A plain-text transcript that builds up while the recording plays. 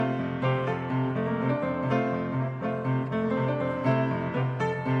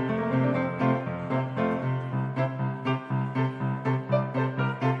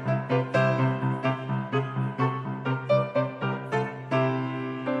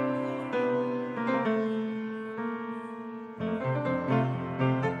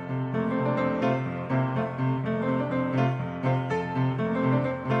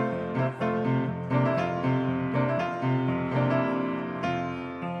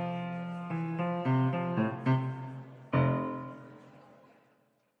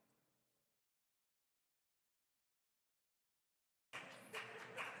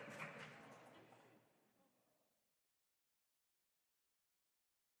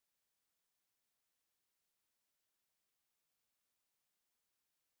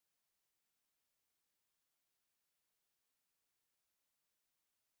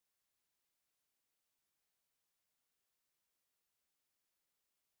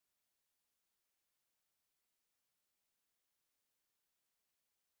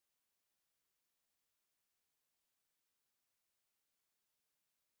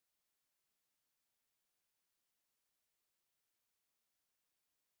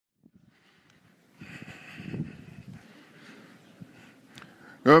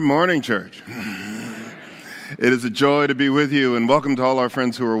Good morning, church. It is a joy to be with you, and welcome to all our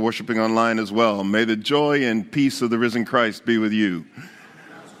friends who are worshiping online as well. May the joy and peace of the risen Christ be with you.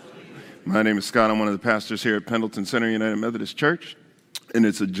 My name is Scott. I'm one of the pastors here at Pendleton Center United Methodist Church, and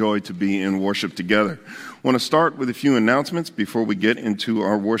it's a joy to be in worship together. I want to start with a few announcements before we get into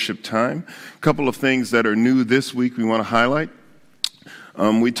our worship time. A couple of things that are new this week we want to highlight.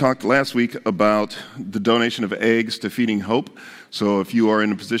 We talked last week about the donation of eggs to Feeding Hope. So if you are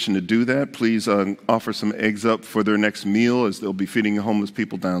in a position to do that, please offer some eggs up for their next meal, as they'll be feeding homeless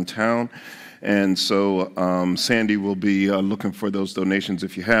people downtown. And so Sandy will be looking for those donations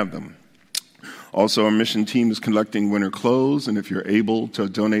if you have them. Also, our mission team is collecting winter clothes, and if you're able to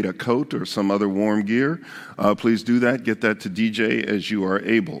donate a coat or some other warm gear, please do that. Get that to DJ as you are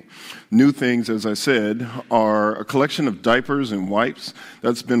able. New things, as I said, are a collection of diapers and wipes.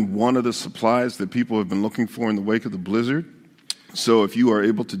 That's been one of the supplies that people have been looking for in the wake of the blizzard. So if you are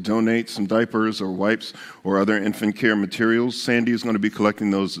able to donate some diapers or wipes or other infant care materials, Sandy is going to be collecting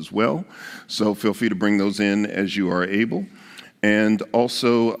those as well. So feel free to bring those in as you are able. And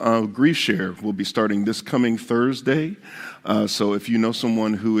also, Grief Share will be starting this coming Thursday. So if you know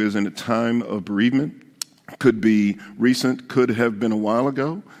someone who is in a time of bereavement, could be recent, could have been a while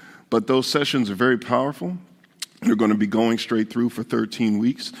ago, but those sessions are very powerful. They're going to be going straight through for 13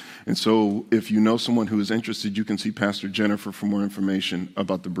 weeks. And so if you know someone who is interested, you can see Pastor Jennifer for more information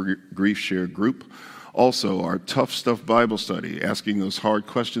about the Grief Share group. Also, our Tough Stuff Bible study, asking those hard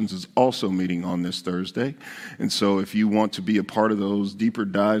questions, is also meeting on this Thursday. And so if you want to be a part of those deeper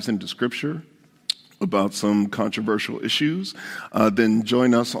dives into Scripture about some controversial issues, then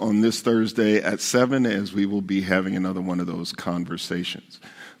join us on this Thursday at 7 as we will be having another one of those conversations.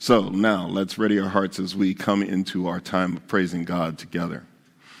 So now let's ready our hearts as we come into our time of praising God together.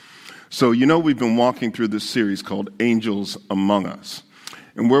 So we've been walking through this series called Angels Among Us.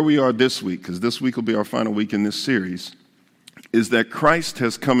 And where we are this week, because this week will be our final week in this series, is that Christ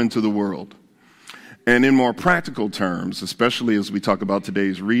has come into the world. And in more practical terms, especially as we talk about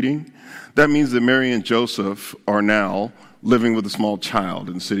today's reading, that means that Mary and Joseph are now living with a small child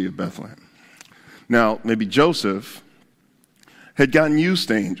in the city of Bethlehem. Now, maybe Joseph had gotten used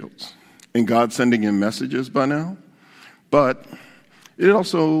to angels and God sending him messages by now, but it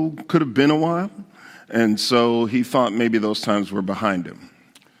also could have been a while, and so he thought maybe those times were behind him.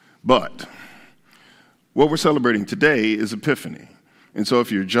 But what we're celebrating today is Epiphany. And so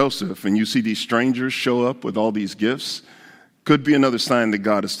if you're Joseph and you see these strangers show up with all these gifts, could be another sign that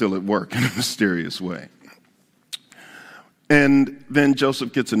God is still at work in a mysterious way. And then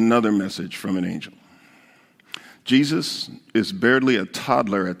Joseph gets another message from an angel. Jesus is barely a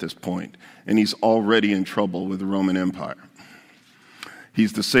toddler at this point, and he's already in trouble with the Roman Empire.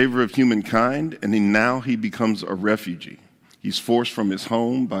 He's the savior of humankind, and now he becomes a refugee. He's forced from his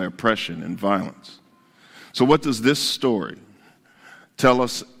home by oppression and violence. So what does this story tell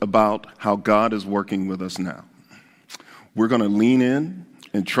us about how God is working with us now? We're going to lean in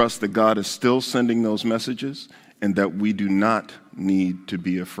and trust that God is still sending those messages and that we do not need to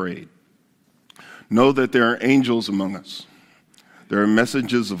be afraid. Know that there are angels among us. There are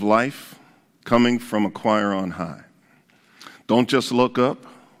messages of life coming from a choir on high. Don't just look up,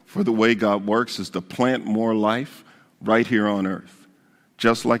 for the way God works is to plant more life right here on earth,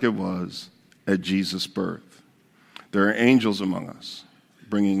 just like it was at Jesus' birth. There are angels among us,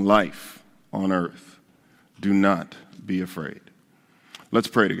 bringing life on earth. Do not be afraid. Let's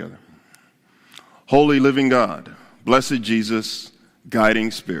pray together. Holy living God, blessed Jesus,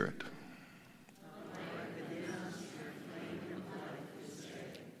 guiding Spirit,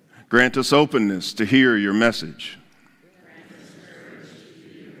 grant us openness to hear your message.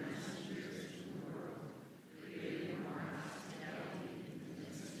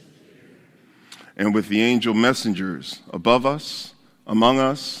 And with the angel messengers above us, among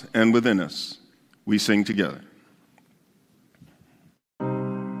us, and within us, we sing together.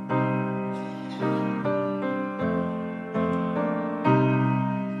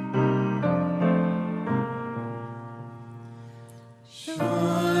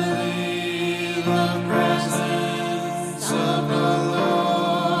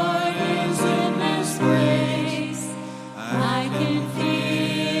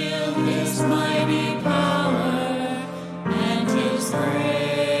 Praise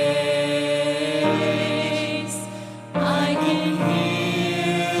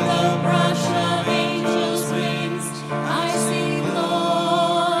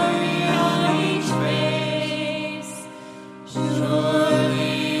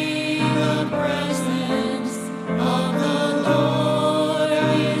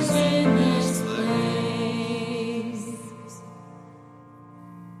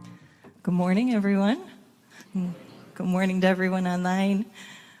morning, everyone. Good morning to everyone online.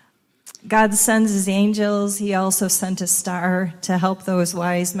 God sends his angels. He also sent a star to help those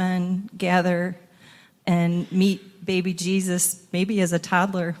wise men gather and meet baby Jesus, maybe as a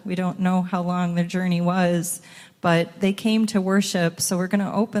toddler. We don't know how long their journey was, but they came to worship. So we're going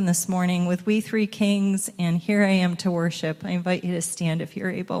to open this morning with We Three Kings and Here I Am to Worship. I invite you to stand if you're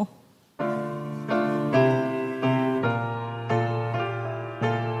able.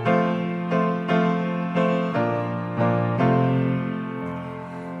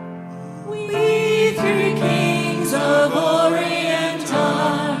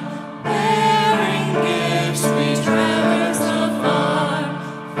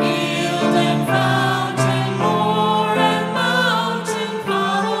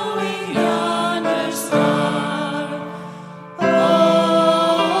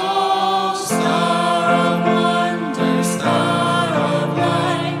 Oh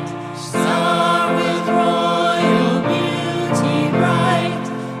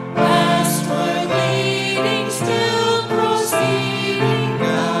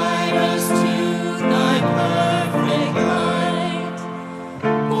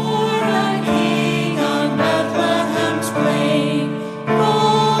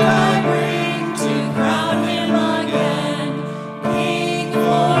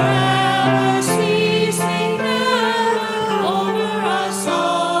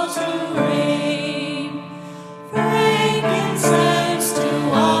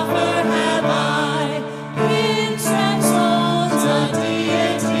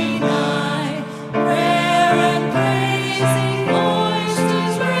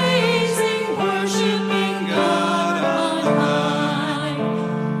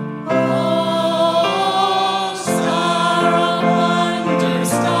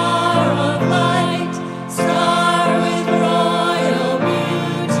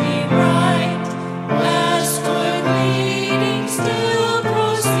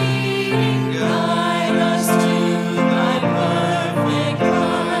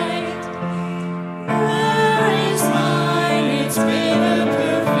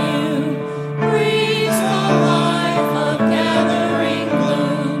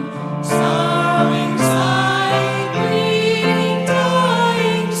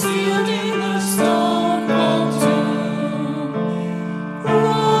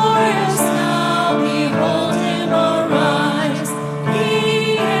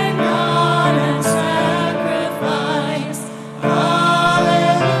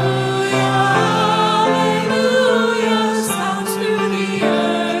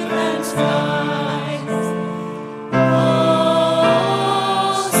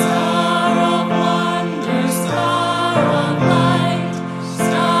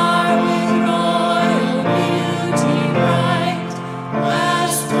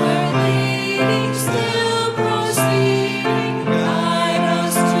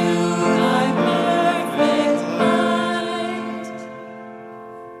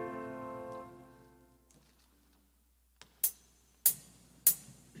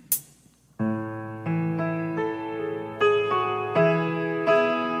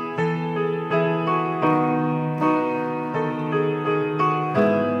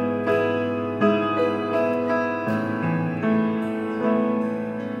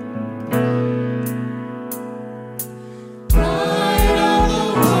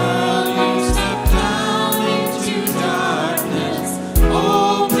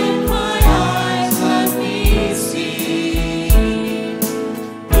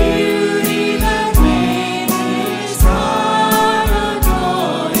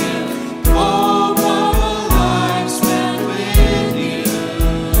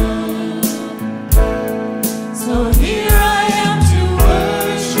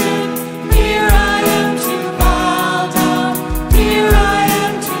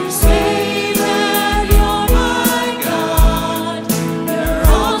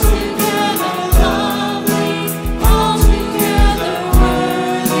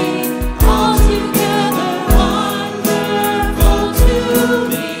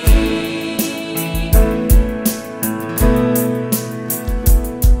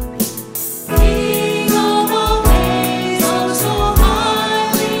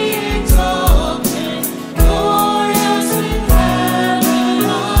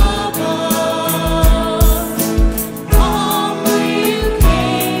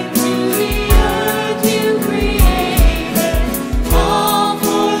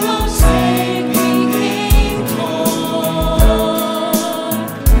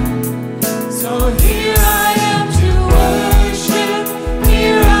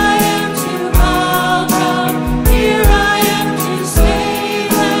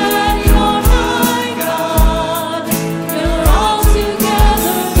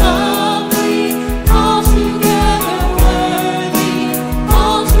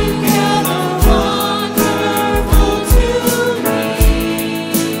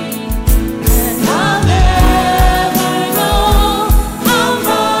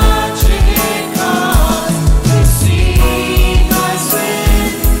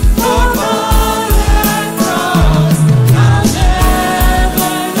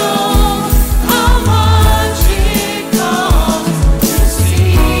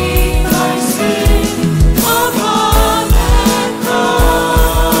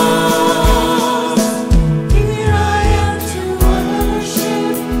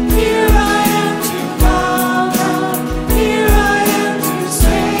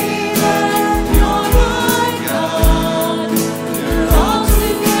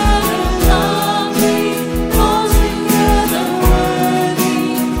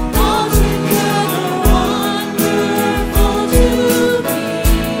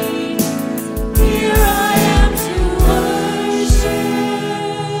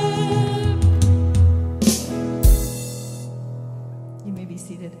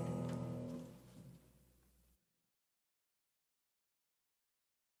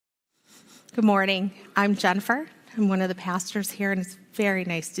Good morning. I'm Jennifer. I'm one of the pastors here, and it's very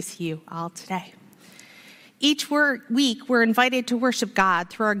nice to see you all today. Each week, we're invited to worship God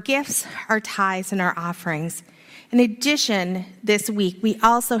through our gifts, our tithes, and our offerings. In addition, this week, we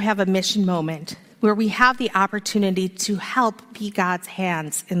also have a mission moment where we have the opportunity to help be God's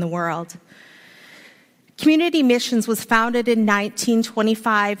hands in the world. Community Missions was founded in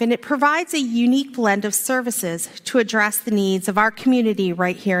 1925, and it provides a unique blend of services to address the needs of our community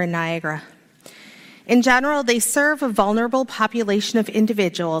right here in Niagara. In general, they serve a vulnerable population of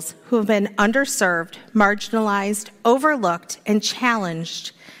individuals who have been underserved, marginalized, overlooked, and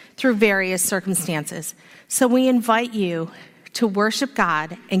challenged through various circumstances. So we invite you to worship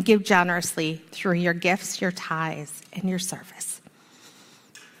God and give generously through your gifts, your tithes, and your service.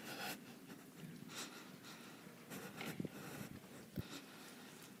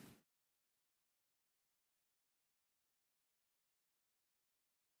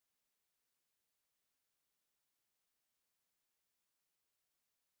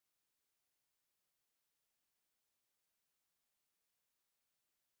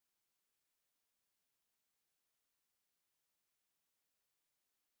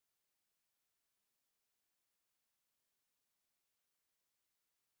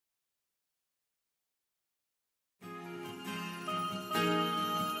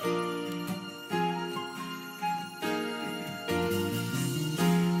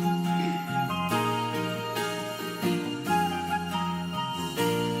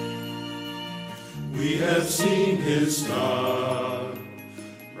 We have seen his star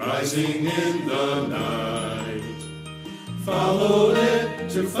rising in the night, followed it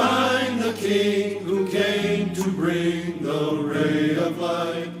to find the King who came to bring the ray of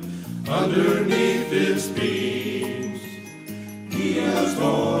light. Underneath its beams, he was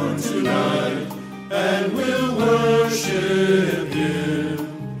born tonight, and we'll worship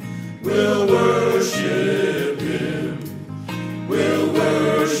him, we'll worship him, we'll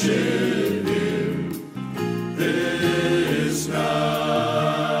worship this night.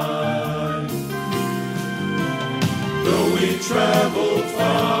 Though we traveled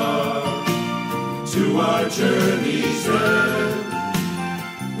far to our journey's end,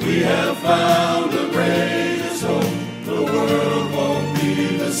 we have found the greatest hope. The world won't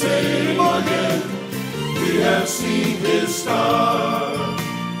be the same again. We have seen his star,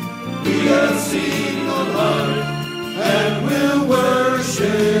 we have seen the light, and we'll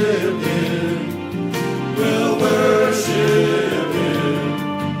worship him. We'll worship him,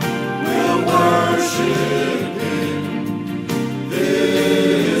 we'll worship him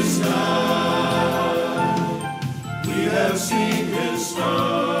this night. We have seen his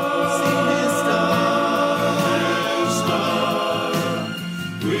star,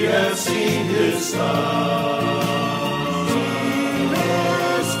 we have seen his star,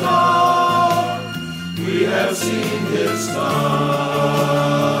 we have seen his star.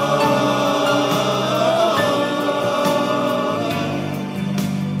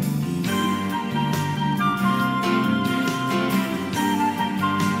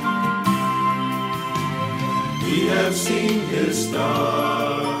 We have seen his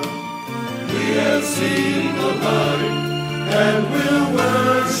star, we have seen the light, and we'll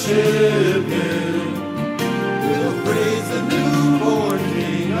worship him. We'll praise the newborn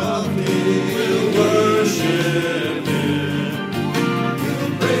King of Kings. We'll worship him.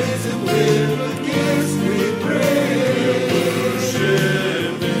 We'll praise him with the gifts we praise.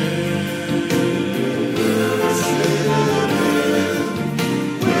 Worship him. Worship him.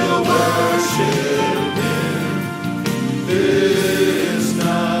 We'll worship him this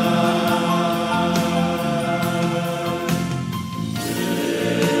night.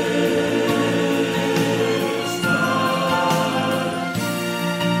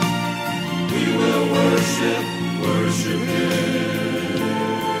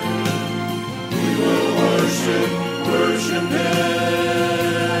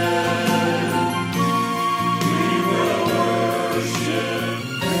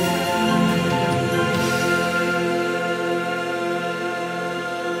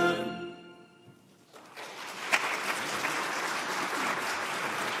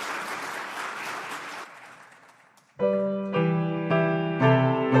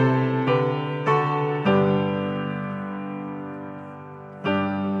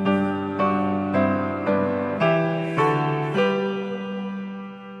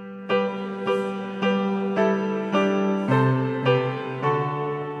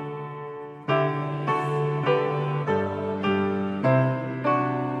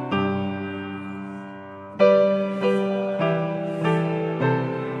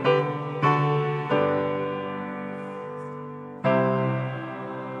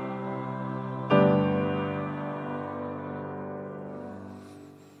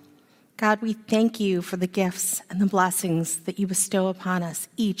 God, we thank you for the gifts and the blessings that you bestow upon us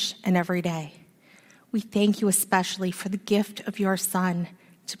each and every day. We thank you especially for the gift of your Son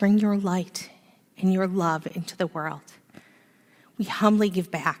to bring your light and your love into the world. We humbly give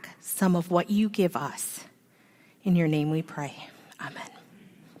back some of what you give us. In your name we pray. Amen.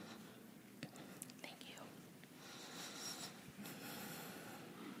 Thank you.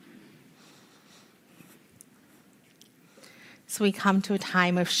 So we come to a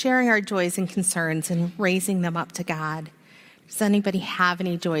time of sharing our joys and concerns and raising them up to God. Does anybody have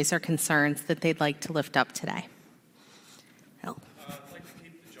any joys or concerns that they'd like to lift up today? Bill. I'd like to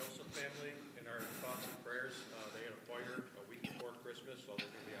keep the Joseph family in our thoughts and prayers. They had a fire a week before Christmas, so they're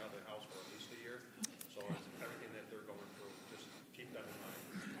going to be out of the house for at least a year. So everything that they're going through, just keep that in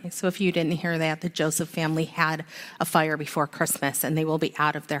mind. Okay, so if you didn't hear that, the Joseph family had a fire before Christmas, and they will be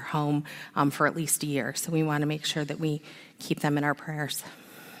out of their home for at least a year. So we want to make sure that we keep them in our prayers.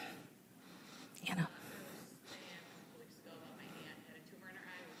 Anna.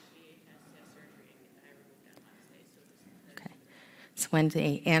 So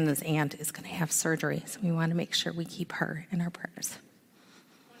Wednesday, Anna's aunt is going to have surgery, so we want to make sure we keep her in our prayers.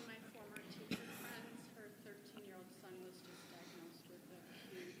 One of my former teacher friends, her 13-year-old son was just diagnosed with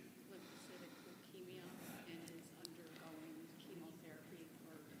acute lymphocytic leukemia and is undergoing chemotherapy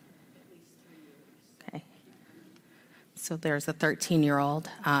for at least 3 years. Okay. So there's a 13-year-old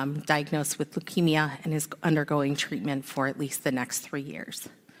diagnosed with leukemia and is undergoing treatment for at least the next 3 years.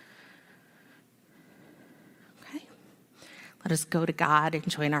 Let us go to God and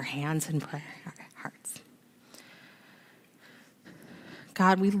join our hands and pray our hearts.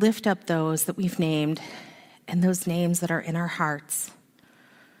 God, we lift up those that we've named and those names that are in our hearts.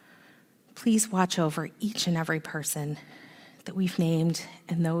 Please watch over each and every person that we've named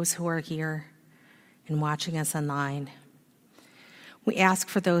and those who are here and watching us online. We ask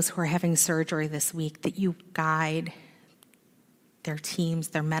for those who are having surgery this week that you guide their teams,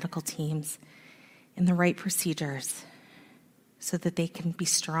 their medical teams, in the right procedures, so that they can be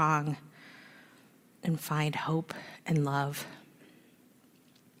strong and find hope and love.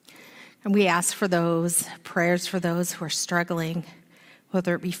 And we ask for those prayers for those who are struggling,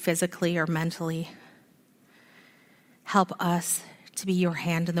 whether it be physically or mentally. Help us to be your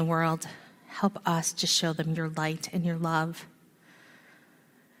hand in the world. Help us to show them your light and your love.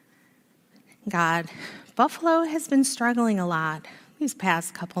 God, Buffalo has been struggling a lot these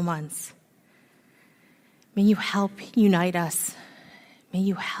past couple months. May you help unite us. May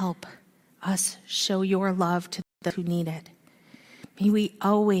you help us show your love to those who need it. May we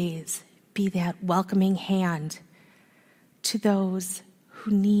always be that welcoming hand to those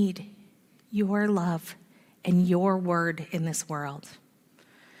who need your love and your word in this world.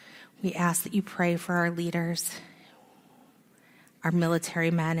 We ask that you pray for our leaders, our military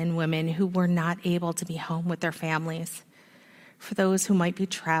men and women who were not able to be home with their families, for those who might be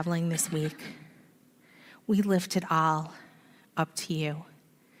traveling this week. We lift it all up to you.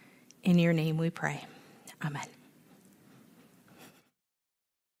 In your name we pray. Amen.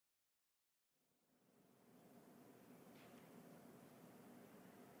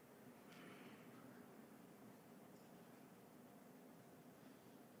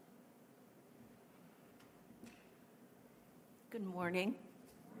 Good morning.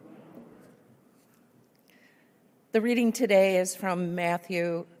 The reading today is from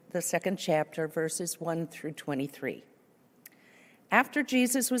Matthew, the 2nd chapter, verses 1 through 23. After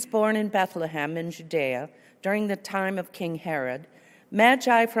Jesus was born in Bethlehem in Judea, during the time of King Herod,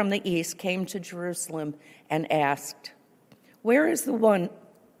 Magi from the east came to Jerusalem and asked, "Where is the one,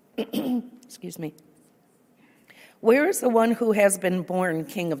 where is the one who has been born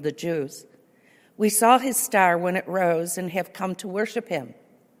King of the Jews? We saw his star when it rose and have come to worship him."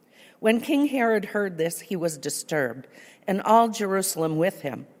 When King Herod heard this, he was disturbed, and all Jerusalem with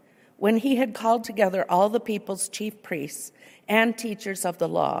him. When he had called together all the people's chief priests and teachers of the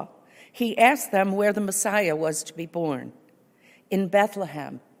law, he asked them where the Messiah was to be born. "In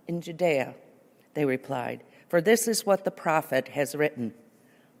Bethlehem, in Judea," they replied, "for this is what the prophet has written.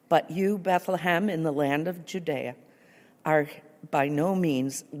 But you, Bethlehem, in the land of Judea, are by no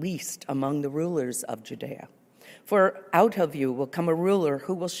means least among the rulers of Judea. For out of you will come a ruler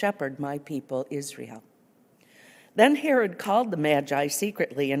who will shepherd my people Israel." Then Herod called the Magi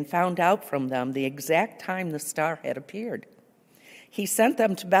secretly and found out from them the exact time the star had appeared. He sent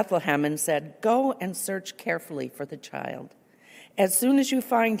them to Bethlehem and said, "Go and search carefully for the child. As soon as you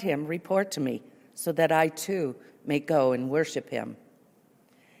find him, report to me, so that I too may go and worship him."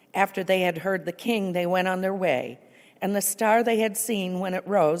 After they had heard the king, they went on their way, and the star they had seen when it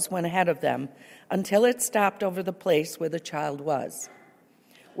rose went ahead of them until it stopped over the place where the child was.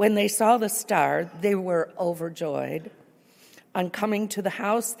 When they saw the star, they were overjoyed. On coming to the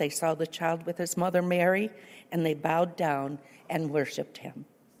house, they saw the child with his mother Mary, and they bowed down and worshipped him.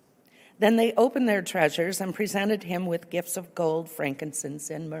 Then they opened their treasures and presented him with gifts of gold, frankincense,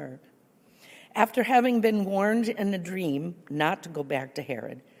 and myrrh. After having been warned in a dream not to go back to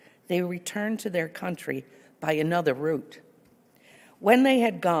Herod, they returned to their country by another route. When they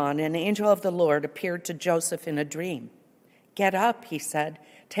had gone, an angel of the Lord appeared to Joseph in a dream. "Get up," he said,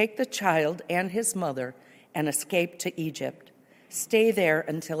 "take the child and his mother and escape to Egypt. Stay there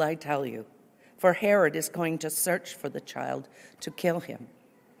until I tell you, for Herod is going to search for the child to kill him."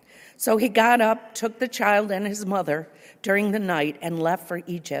 So he got up, took the child and his mother during the night, and left for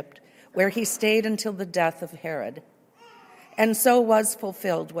Egypt, where he stayed until the death of Herod. And so was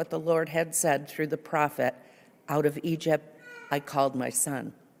fulfilled what the Lord had said through the prophet, "Out of Egypt I called my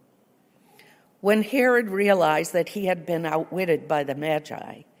son." When Herod realized that he had been outwitted by the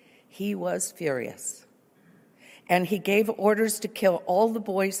Magi, he was furious. And he gave orders to kill all the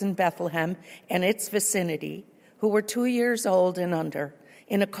boys in Bethlehem and its vicinity who were 2 years old and under,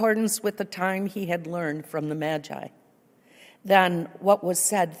 in accordance with the time he had learned from the Magi. Then what was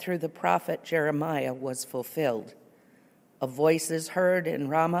said through the prophet Jeremiah was fulfilled. A voice is heard in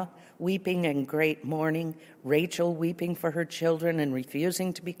Ramah, weeping in great mourning, Rachel weeping for her children and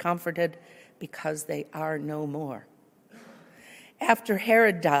refusing to be comforted because they are no more. After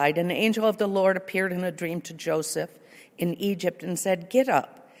Herod died, an angel of the Lord appeared in a dream to Joseph in Egypt and said, "Get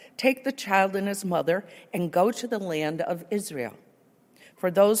up, take the child and his mother, and go to the land of Israel. For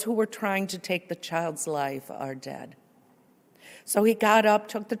those who were trying to take the child's life are dead." So he got up,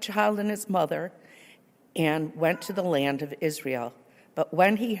 took the child and his mother, and went to the land of Israel. But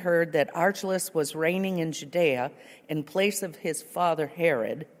when he heard that Archelaus was reigning in Judea in place of his father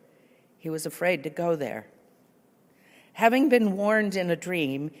Herod, he was afraid to go there. Having been warned in a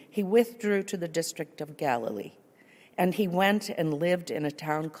dream, he withdrew to the district of Galilee, and he went and lived in a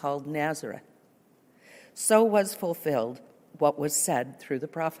town called Nazareth. So was fulfilled what was said through the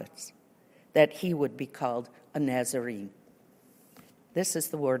prophets, that he would be called a Nazarene. This is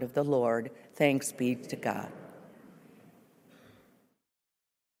the word of the Lord. Thanks be to God.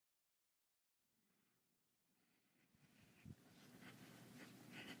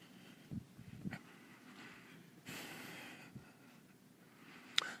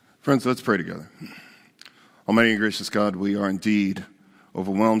 Friends, let's pray together. Almighty and gracious God, we are indeed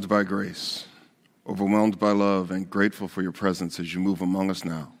overwhelmed by grace, overwhelmed by love, and grateful for your presence as you move among us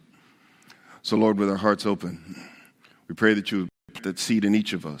now. So, Lord, with our hearts open, we pray that you would put that seed in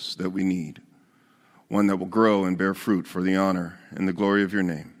each of us that we need, one that will grow and bear fruit for the honor and the glory of your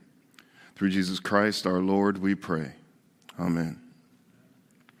name. Through Jesus Christ, our Lord, we pray. Amen.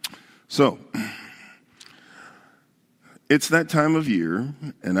 So, it's that time of year,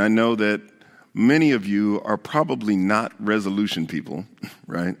 and I know that many of you are probably not resolution people,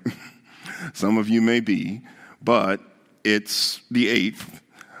 right? Some of you may be, but it's the 8th.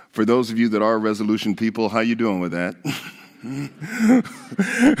 For those of you that are resolution people, how you doing with that?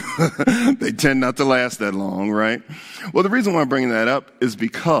 They tend not to last that long, right? Well, the reason why I'm bringing that up is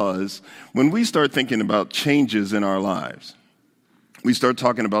because when we start thinking about changes in our lives, we start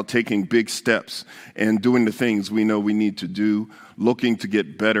talking about taking big steps and doing the things we know we need to do, looking to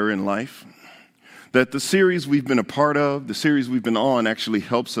get better in life, that the series we've been a part of, the series we've been on, actually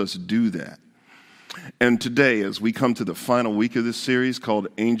helps us do that. And today, as we come to the final week of this series called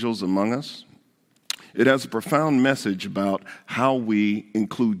Angels Among Us, it has a profound message about how we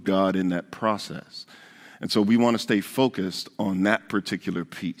include God in that process. And so we want to stay focused on that particular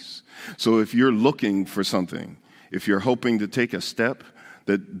piece. So if you're looking for something, if you're hoping to take a step,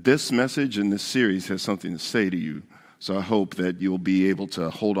 that this message and this series has something to say to you. So I hope that you'll be able to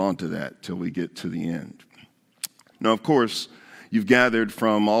hold on to that till we get to the end. Now, of course, you've gathered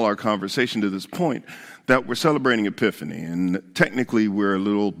from all our conversation to this point that we're celebrating Epiphany. And technically, we're a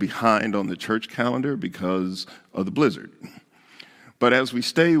little behind on the church calendar because of the blizzard. But as we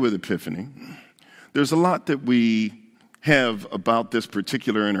stay with Epiphany, there's a lot that we have about this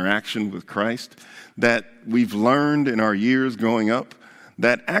particular interaction with Christ that we've learned in our years growing up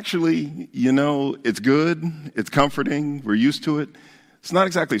that actually, it's good, it's comforting, we're used to it. It's not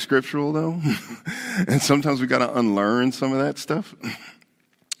exactly scriptural, though, and sometimes we got to unlearn some of that stuff.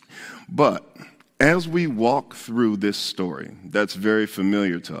 But as we walk through this story that's very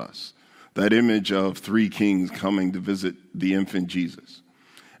familiar to us, that image of 3 kings coming to visit the infant Jesus,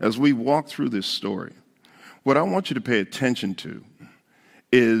 as we walk through this story, what I want you to pay attention to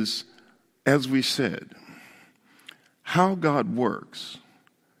is, as we said, how God works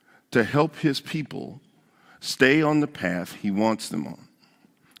to help his people stay on the path he wants them on.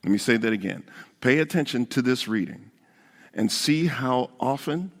 Let me say that again. Pay attention to this reading and see how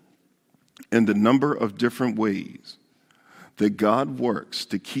often and the number of different ways that God works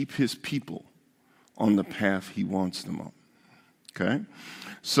to keep his people on the path he wants them on. Okay?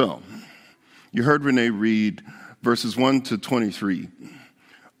 So, you heard Renee read verses 1 to 23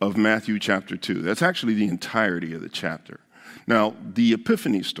 of Matthew chapter 2. That's actually the entirety of the chapter. Now, the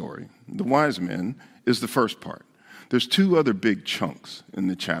Epiphany story, the wise men, is the first part. There's two other big chunks in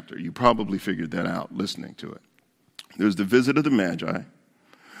the chapter. You probably figured that out listening to it. There's the visit of the Magi.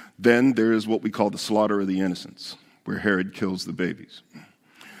 Then there is what we call the slaughter of the innocents, where Herod kills the babies.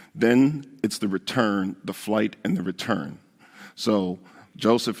 Then it's the return, the flight and the return. So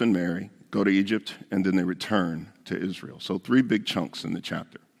Joseph and Mary go to Egypt, and then they return to Israel. So 3 big chunks in the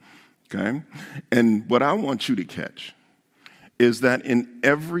chapter. Okay? And what I want you to catch is that in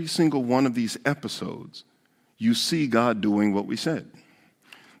every single one of these episodes, you see God doing what we said.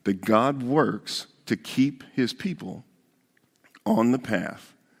 That God works to keep his people on the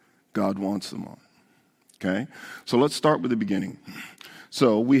path God wants them on. Okay? So let's start with the beginning.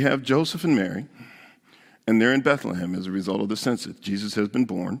 So we have Joseph and Mary, and they're in Bethlehem as a result of the census. Jesus has been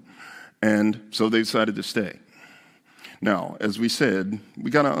born, and so they decided to stay. Now, as we said,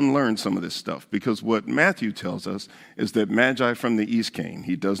 we got to unlearn some of this stuff, because what Matthew tells us is that Magi from the east came.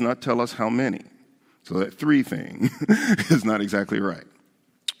 He does not tell us how many. So that 3 thing is not exactly right.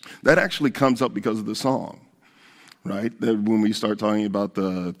 That actually comes up because of the song, right? That when we start talking about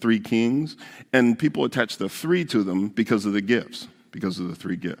the 3 kings, and people attach the 3 to them because of the gifts, because of the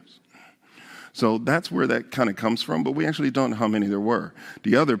 3 gifts. So that's where that kind of comes from, but we actually don't know how many there were.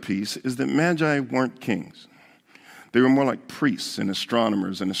 The other piece is that Magi weren't kings. They were more like priests and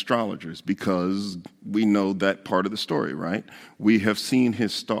astronomers and astrologers, because we know that part of the story, right? We have seen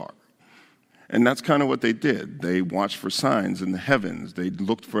his star. And that's kind of what they did. They watched for signs in the heavens. They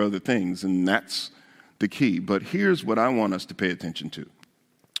looked for other things, and that's the key. But here's what I want us to pay attention to,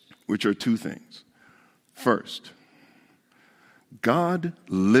 which are 2 things. First, God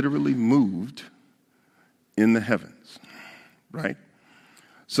literally moved in the heavens, right?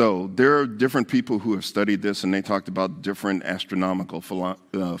 So there are different people who have studied this, and they talked about different astronomical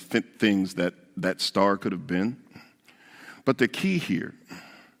things that star could have been. But the key here,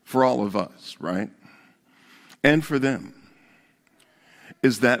 for all of us, right, and for them,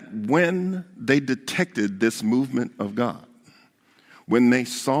 is that when they detected this movement of God, when they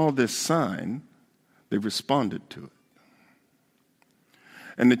saw this sign, they responded to it.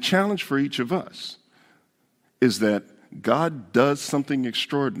 And the challenge for each of us is that God does something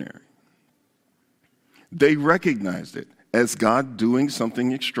extraordinary. They recognized it as God doing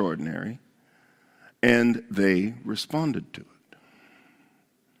something extraordinary, and they responded to it.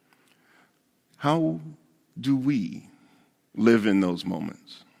 How do we live in those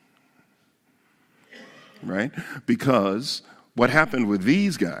moments? Right? Because what happened with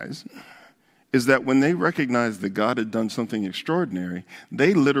these guys is that when they recognized that God had done something extraordinary,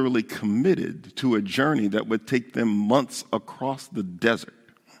 they literally committed to a journey that would take them months across the desert.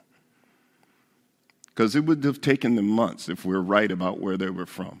 Because it would have taken them months, if we're right about where they were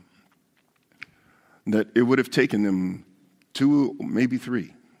from. That it would have taken them 2, maybe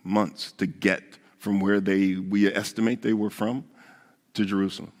 3 months to get from where we estimate they were from to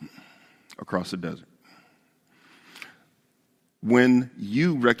Jerusalem, across the desert. When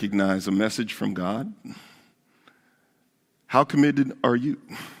you recognize a message from God, how committed are you?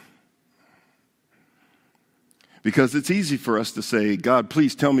 Because it's easy for us to say, God,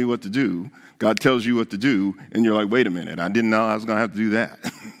 please tell me what to do. God tells you what to do, and you're like, wait a minute, I didn't know I was going to have to do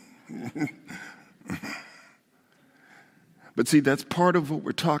that. But see, that's part of what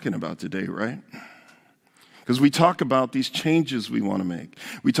we're talking about today, right? Because we talk about these changes we want to make.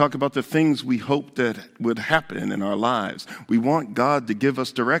 We talk about the things we hope that would happen in our lives. We want God to give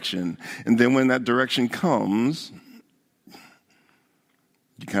us direction. And then when that direction comes,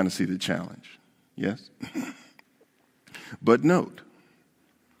 you kind of see the challenge. Yes? But note,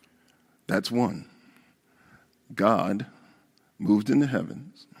 that's one. God moved in the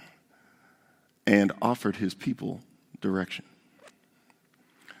heavens and offered his people direction.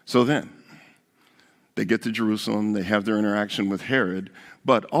 So then, they get to Jerusalem, they have their interaction with Herod,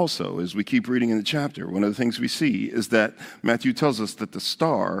 but also, as we keep reading in the chapter, one of the things we see is that Matthew tells us that the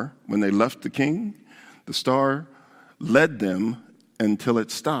star, when they left the king, the star led them until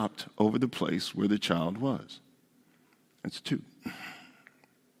it stopped over the place where the child was. That's 2.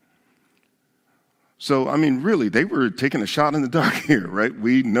 So, I mean, really, they were taking a shot in the dark here, right?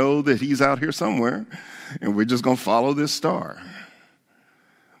 We know that he's out here somewhere, and we're just going to follow this star.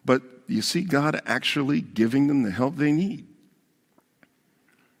 But you see God actually giving them the help they need.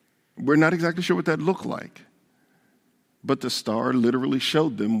 We're not exactly sure what that looked like, but the star literally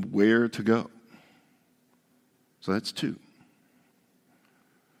showed them where to go. So that's 2.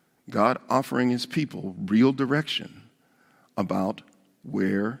 God offering his people real direction about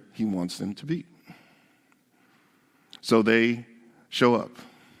where he wants them to be. So they show up.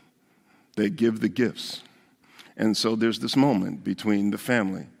 They give the gifts. And so there's this moment between the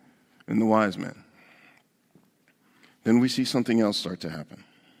family and the wise men. Then we see something else start to happen.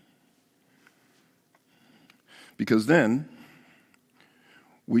 Because then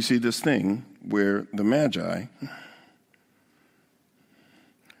we see this thing where the Magi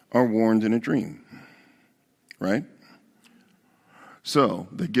are warned in a dream, right? So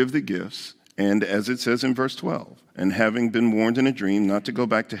they give the gifts, and as it says in verse 12, and having been warned in a dream not to go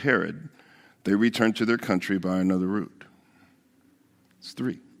back to Herod, they return to their country by another route. It's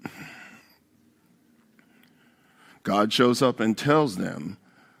 3. God shows up and tells them,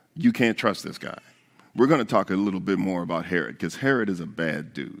 you can't trust this guy. We're going to talk a little bit more about Herod, because Herod is a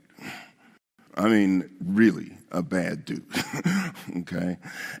bad dude. I mean, really a bad dude, okay?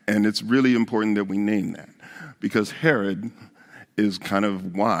 And it's really important that we name that, because Herod is kind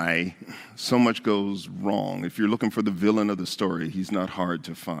of why so much goes wrong. If you're looking for the villain of the story, he's not hard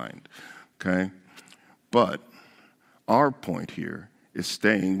to find, okay? But our point here is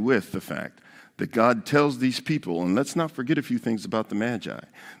staying with the fact that God tells these people, and let's not forget a few things about the Magi.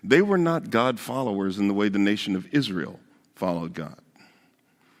 They were not God followers in the way the nation of Israel followed God.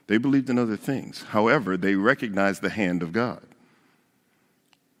 They believed in other things. However, they recognized the hand of God.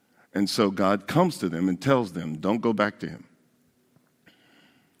 And so God comes to them and tells them, don't go back to him.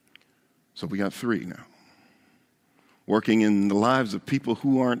 So we got 3 now. Working in the lives of people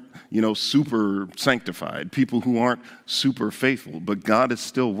who aren't, super sanctified, people who aren't super faithful, but God is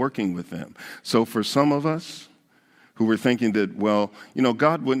still working with them. So for some of us who were thinking that,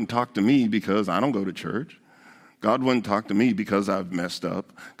 God wouldn't talk to me because I don't go to church. God wouldn't talk to me because I've messed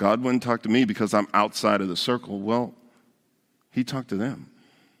up. God wouldn't talk to me because I'm outside of the circle. Well, he talked to them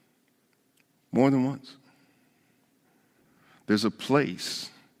more than once. There's a place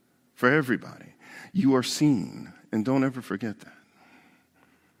for everybody. You are seen, and don't ever forget that.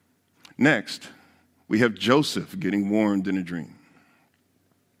 Next, we have Joseph getting warned in a dream.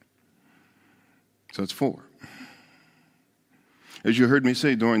 So it's 4. As you heard me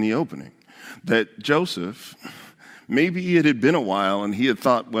say during the opening, that Joseph, maybe it had been a while and he had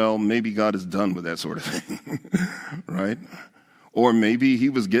thought, well, maybe God is done with that sort of thing, right? Or maybe he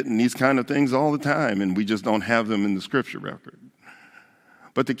was getting these kind of things all the time and we just don't have them in the scripture record.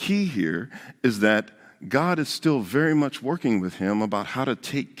 But the key here is that God is still very much working with him about how to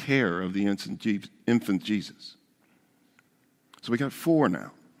take care of the infant Jesus. So we got 4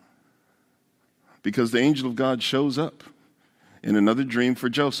 now. Because the angel of God shows up in another dream for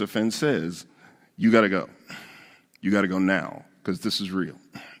Joseph and says, you got to go. You got to go now, because this is real.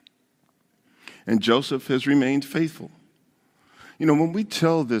 And Joseph has remained faithful. When we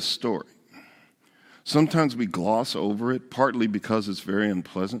tell this story, sometimes we gloss over it, partly because it's very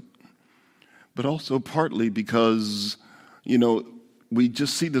unpleasant, but also partly because, we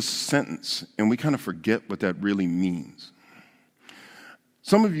just see this sentence and we kind of forget what that really means.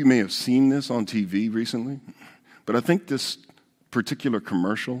 Some of you may have seen this on TV recently, but I think this particular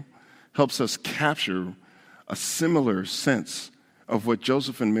commercial helps us capture a similar sense of what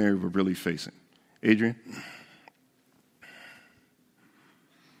Joseph and Mary were really facing. Adrian?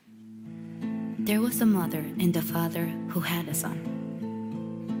 There was a mother and a father who had a son.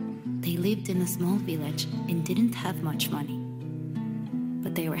 They lived in a small village and didn't have much money,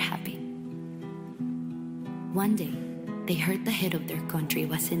 but they were happy. One day, they heard the head of their country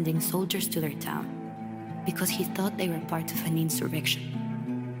was sending soldiers to their town because he thought they were part of an insurrection.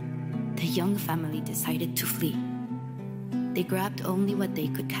 The young family decided to flee. They grabbed only what they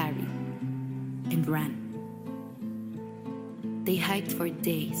could carry and ran. They hiked for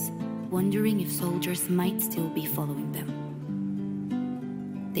days, wondering if soldiers might still be following them.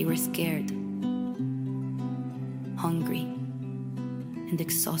 They were scared, hungry, and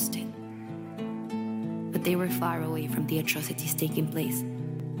exhausted. But they were far away from the atrocities taking place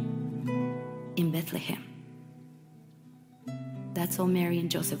in Bethlehem. That's all Mary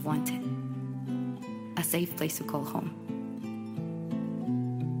and Joseph wanted, a safe place to call home.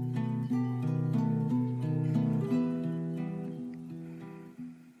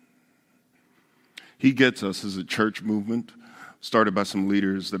 He Gets Us is a church movement started by some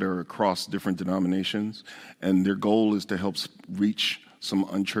leaders that are across different denominations, and their goal is to help reach some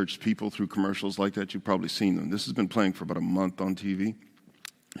unchurched people through commercials like that. You've probably seen them. This has been playing for about a month on TV.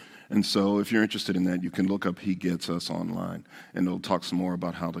 And so if you're interested in that, you can look up He Gets Us online, and it'll talk some more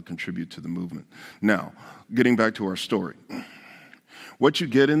about how to contribute to the movement. Now, getting back to our story. What you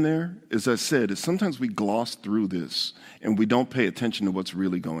get in there, as I said, is sometimes we gloss through this, and we don't pay attention to what's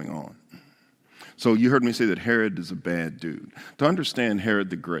really going on. So you heard me say that Herod is a bad dude. To understand Herod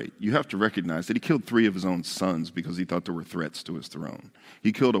the Great, you have to recognize that he killed 3 of his own sons because he thought there were threats to his throne.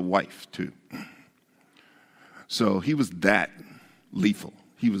 He killed a wife, too. So he was that lethal.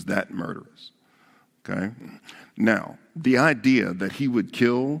 He was that murderous. Okay? Now, the idea that he would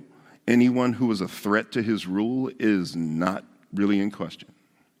kill anyone who was a threat to his rule is not really in question.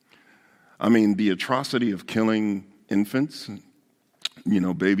 I mean, the atrocity of killing infants,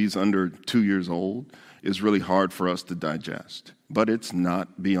 babies under 2 years old, is really hard for us to digest. But it's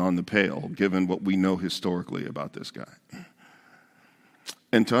not beyond the pale, given what we know historically about this guy.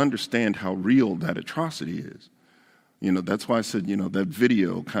 And to understand how real that atrocity is, that's why I said, that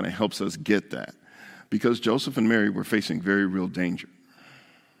video kind of helps us get that. Because Joseph and Mary were facing very real danger.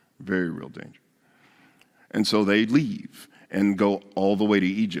 Very real danger. And so they leave and go all the way to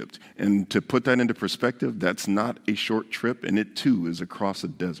Egypt. And to put that into perspective, that's not a short trip, and it too is across a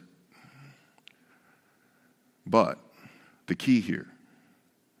desert. But the key here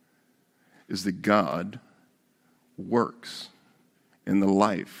is that God works in the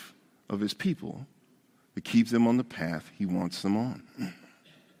life of his people to keep them on the path he wants them on.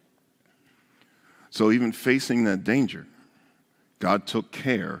 So even facing that danger, God took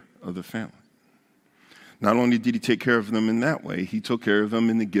care of the family. Not only did he take care of them in that way, he took care of them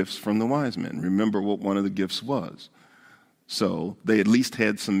in the gifts from the wise men. Remember what one of the gifts was. So they at least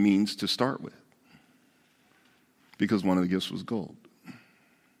had some means to start with, because one of the gifts was gold.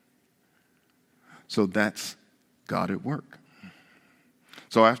 So that's God at work.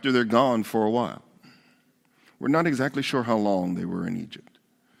 So after they're gone for a while, we're not exactly sure how long they were in Egypt,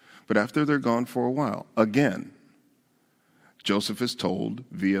 but after they're gone for a while, again, Joseph is told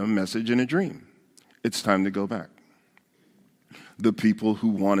via a message in a dream, it's time to go back. The people who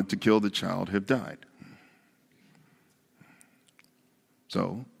wanted to kill the child have died.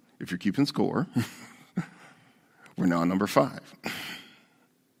 So, if you're keeping score, we're now number 5.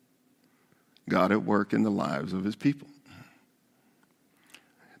 God at work in the lives of his people.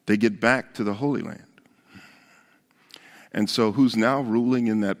 They get back to the Holy Land. And so who's now ruling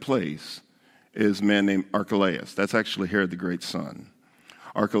in that place is a man named Archelaus. That's actually Herod the Great's son.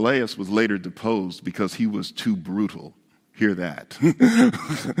 Archelaus was later deposed because he was too brutal. Hear that.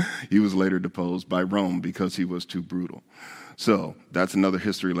 He was later deposed by Rome because he was too brutal. So that's another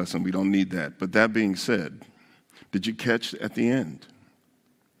history lesson. We don't need that. But that being said, did you catch at the end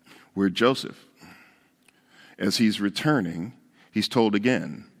where Joseph, as he's returning, he's told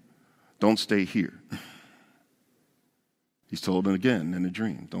again, don't stay here. He's told again in a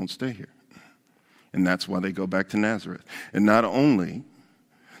dream, don't stay here. And that's why they go back to Nazareth. And not only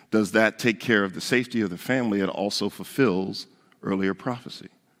does that take care of the safety of the family, it also fulfills earlier prophecy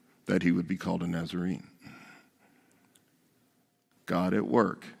that he would be called a Nazarene. God at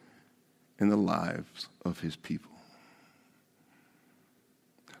work in the lives of his people.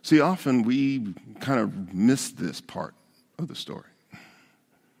 See, often we kind of miss this part of the story.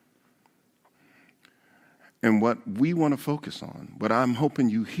 And what we want to focus on, what I'm hoping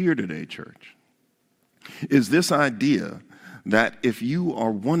you hear today, church, is this idea that if you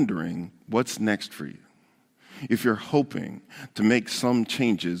are wondering what's next for you, if you're hoping to make some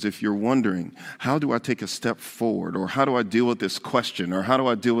changes, if you're wondering, how do I take a step forward, or how do I deal with this question, or how do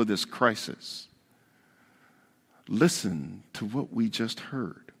I deal with this crisis, listen to what we just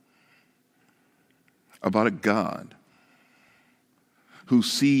heard about a God who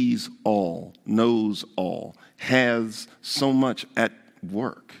sees all, knows all, has so much at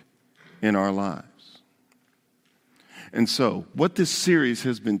work in our lives. And so, what this series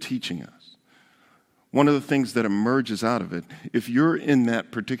has been teaching us, one of the things that emerges out of it, if you're in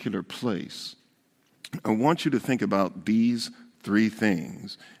that particular place, I want you to think about these 3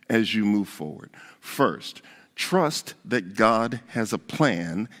 things as you move forward. First, trust that God has a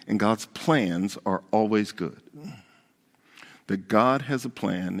plan, and God's plans are always good. That God has a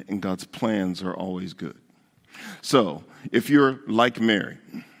plan, and God's plans are always good. So, if you're like Mary,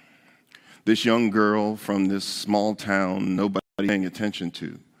 this young girl from this small town nobody paying attention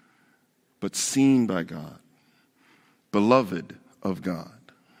to, but seen by God, beloved of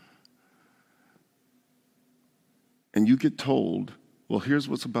God. And you get told, well, here's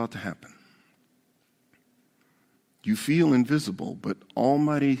what's about to happen. You feel invisible, but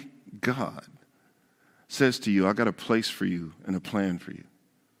Almighty God says to you, I got a place for you and a plan for you.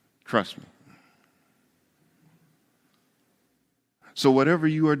 Trust me. So whatever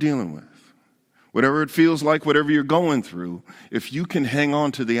you are dealing with, whatever it feels like, whatever you're going through, if you can hang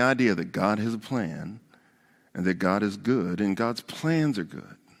on to the idea that God has a plan and that God is good and God's plans are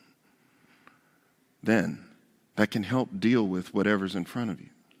good, then that can help deal with whatever's in front of you.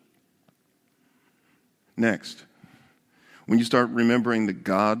 Next, when you start remembering that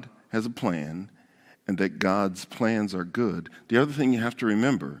God has a plan and that God's plans are good, the other thing you have to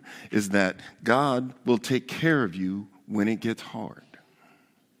remember is that God will take care of you when it gets hard.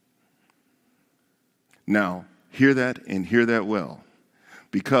 Now, hear that and hear that well,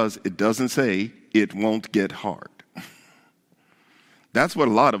 because it doesn't say it won't get hard. That's what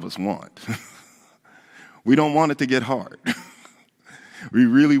a lot of us want. We don't want it to get hard. We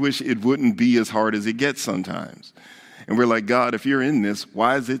really wish it wouldn't be as hard as it gets sometimes. And we're like, God, if you're in this,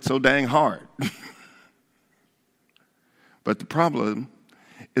 why is it so dang hard? But the problem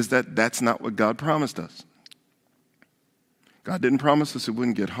is that that's not what God promised us. God didn't promise us it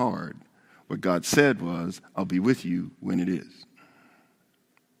wouldn't get hard. What God said was, I'll be with you when it is.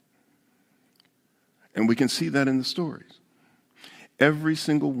 And we can see that in the stories. Every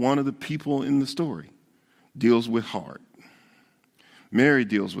single one of the people in the story deals with hard. Mary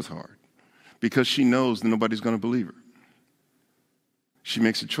deals with hard because she knows that nobody's going to believe her. She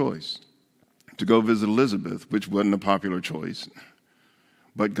makes a choice to go visit Elizabeth, which wasn't a popular choice,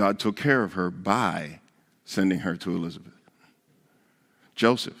 but God took care of her by sending her to Elizabeth.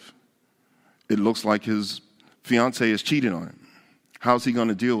 Joseph, it looks like his fiancée is cheating on him. How's he going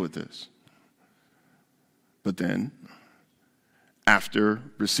to deal with this? But then, after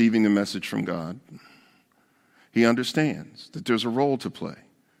receiving the message from God, he understands that there's a role to play.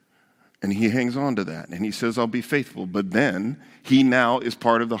 And he hangs on to that. And he says, I'll be faithful. But then he now is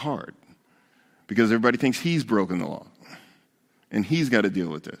part of the hard. Because everybody thinks he's broken the law. And he's got to deal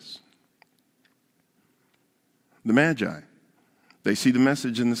with this. The Magi, they see the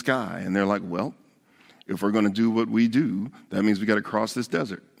message in the sky. And they're like, well, if we're going to do what we do, that means we got to cross this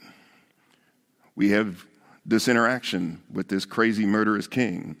desert. We have this interaction with this crazy murderous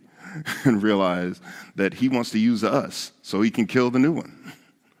king and realize that he wants to use us so he can kill the new one.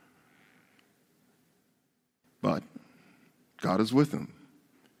 But God is with them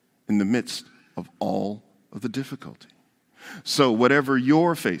in the midst of all of the difficulty. So whatever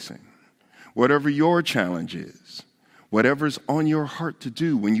you're facing, whatever your challenge is, whatever's on your heart to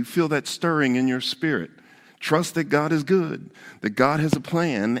do, when you feel that stirring in your spirit, trust that God is good, that God has a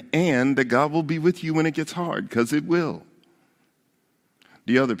plan, and that God will be with you when it gets hard, because it will.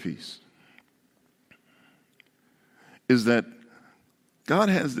 The other piece is that God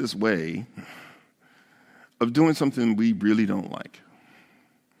has this way of doing something we really don't like.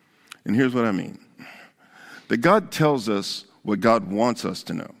 And here's what I mean. That God tells us what God wants us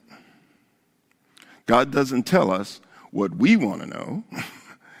to know. God doesn't tell us what we want to know.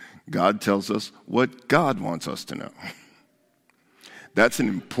 God tells us what God wants us to know. That's an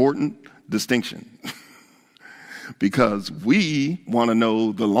important distinction. Because we want to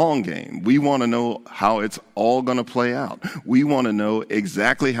know the long game. We want to know how it's all going to play out. We want to know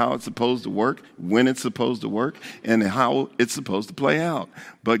exactly how it's supposed to work, when it's supposed to work, and how it's supposed to play out.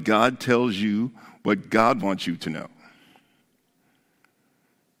 But God tells you what God wants you to know.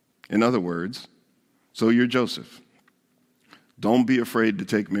 In other words, so you're Joseph. Don't be afraid to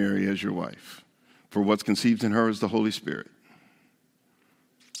take Mary as your wife, for what's conceived in her is the Holy Spirit.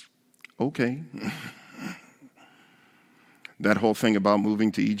 Okay. That whole thing about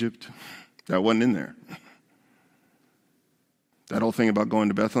moving to Egypt, that wasn't in there. That whole thing about going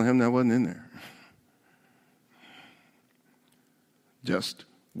to Bethlehem, that wasn't in there. Just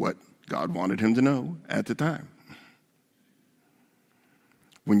what God wanted him to know at the time.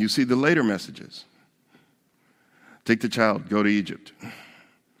 When you see the later messages, take the child, go to Egypt.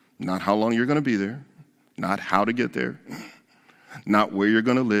 Not how long you're going to be there, not how to get there, not where you're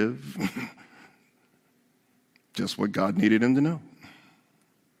going to live. Just what God needed him to know.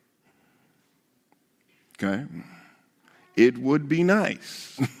 Okay? It would be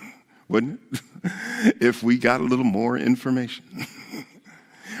nice, wouldn't it? If we got a little more information.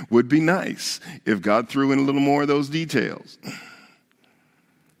 Would be nice if God threw in a little more of those details.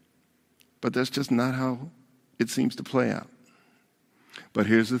 But that's just not how it seems to play out. But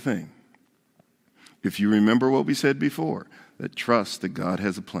here's the thing. If you remember what we said before, that trust that God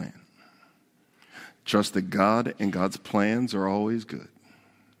has a plan. Trust that God and God's plans are always good.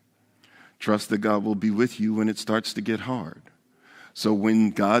 Trust that God will be with you when it starts to get hard. So when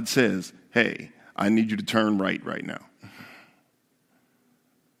God says, hey, I need you to turn right now.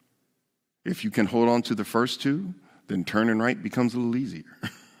 If you can hold on to the first two, then turning right becomes a little easier.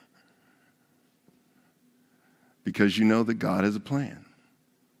 because you know that God has a plan,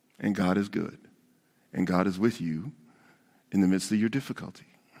 and God is good, and God is with you in the midst of your difficulty.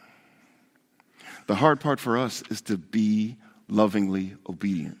 The hard part for us is to be lovingly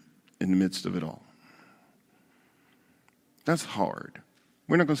obedient in the midst of it all. That's hard.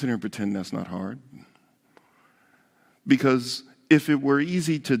 We're not going to sit here and pretend that's not hard. Because if it were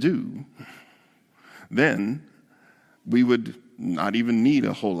easy to do, then we would not even need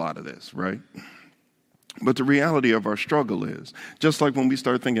a whole lot of this, right? But the reality of our struggle is, just like when we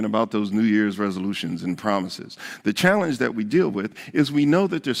start thinking about those New Year's resolutions and promises, the challenge that we deal with is we know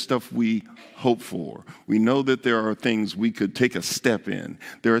that there's stuff we hope for. We know that there are things we could take a step in.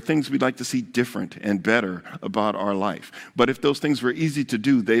 There are things we'd like to see different and better about our life. But if those things were easy to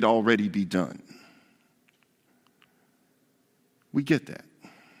do, they'd already be done. We get that.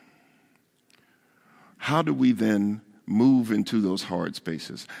 How do we then move into those hard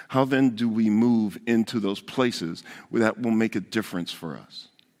spaces? How then do we move into those places where that will make a difference for us?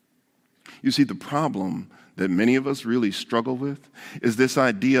 You see, the problem that many of us really struggle with is this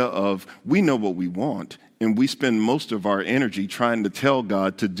idea of we know what we want, and we spend most of our energy trying to tell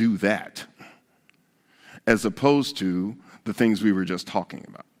God to do that, as opposed to the things we were just talking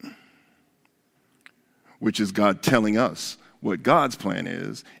about, which is God telling us what God's plan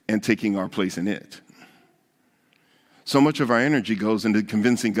is and taking our place in it. So much of our energy goes into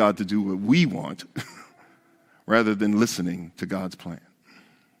convincing God to do what we want rather than listening to God's plan.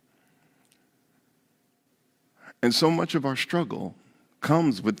 And so much of our struggle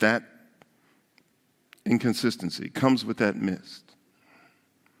comes with that inconsistency, comes with that mist.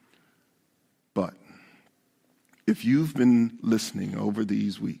 But if you've been listening over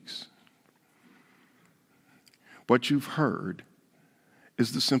these weeks, what you've heard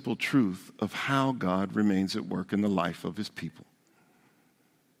is the simple truth of how God remains at work in the life of his people.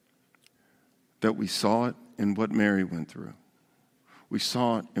 That we saw it in what Mary went through. We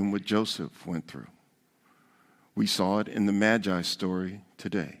saw it in what Joseph went through. We saw it in the Magi story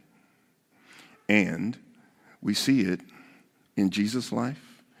today. And we see it in Jesus'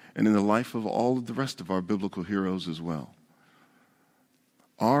 life and in the life of all of the rest of our biblical heroes as well.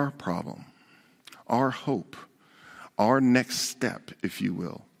 Our problem, our hope, our next step, if you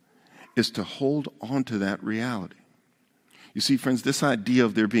will, is to hold on to that reality. You see, friends, this idea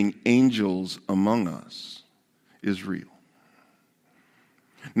of there being angels among us is real.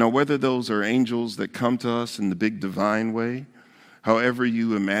 Now, whether those are angels that come to us in the big divine way, however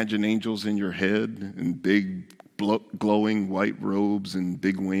you imagine angels in your head, in big glowing white robes and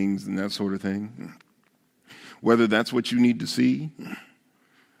big wings and that sort of thing, whether that's what you need to see,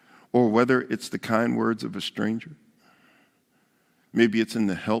 or whether it's the kind words of a stranger, maybe it's in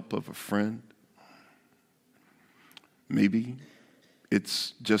the help of a friend. Maybe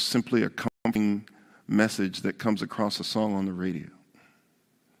it's just simply a comforting message that comes across a song on the radio.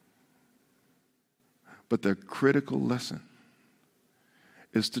 But the critical lesson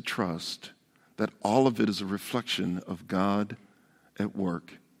is to trust that all of it is a reflection of God at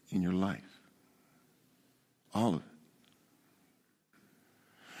work in your life. All of it.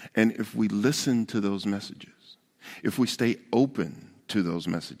 And if we listen to those messages, if we stay open to those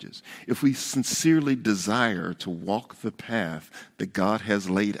messages, if we sincerely desire to walk the path that God has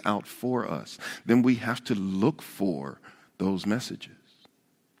laid out for us, then we have to look for those messages.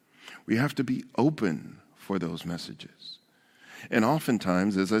 We have to be open for those messages. And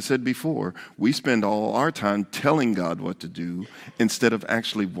oftentimes, as I said before, we spend all our time telling God what to do instead of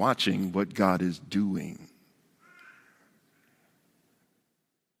actually watching what God is doing.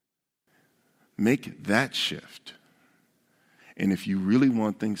 Make that shift. And if you really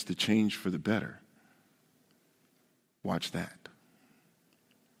want things to change for the better, watch that.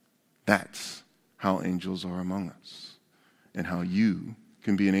 That's how angels are among us, and how you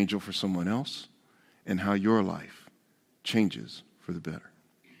can be an angel for someone else, and how your life changes for the better.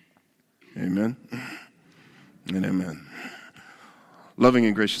 Amen and amen. Loving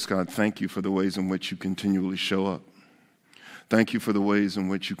and gracious God, thank you for the ways in which you continually show up. Thank you for the ways in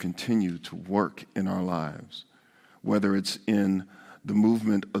which you continue to work in our lives, whether it's in the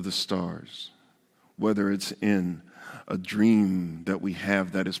movement of the stars, whether it's in a dream that we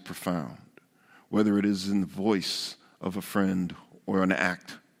have that is profound, whether it is in the voice of a friend or an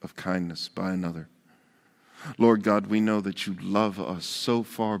act of kindness by another. Lord God, we know that you love us so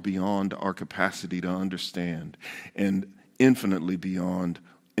far beyond our capacity to understand and infinitely beyond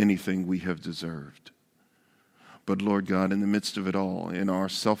anything we have deserved. But Lord God, in the midst of it all, in our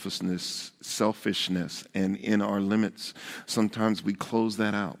selfishness, and in our limits, sometimes we close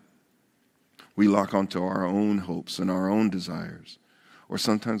that out. We lock onto our own hopes and our own desires, or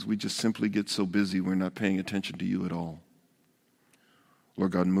sometimes we just simply get so busy we're not paying attention to you at all.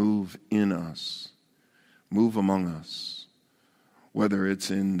 Lord God, move in us, move among us, whether it's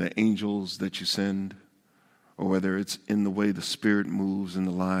in the angels that you send or whether it's in the way the Spirit moves in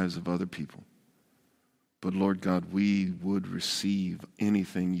the lives of other people. But Lord God, we would receive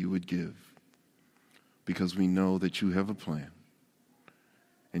anything you would give because we know that you have a plan,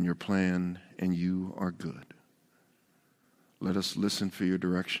 and your plan and you are good. Let us listen for your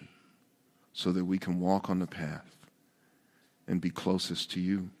direction so that we can walk on the path and be closest to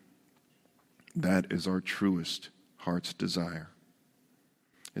you. That is our truest heart's desire.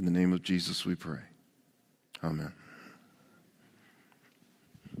 In the name of Jesus we pray. Amen.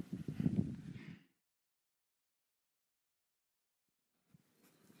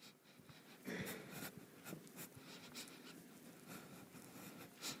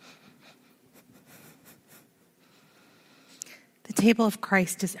 The table of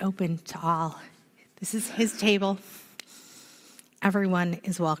Christ is open to all. This is his table. Everyone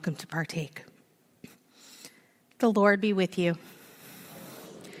is welcome to partake. The Lord be with you.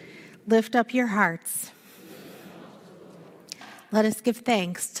 Lift up your hearts. Let us give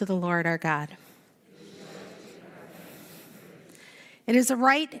thanks to the Lord our God. It is a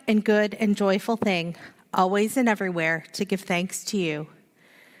right and good and joyful thing, always and everywhere, to give thanks to you,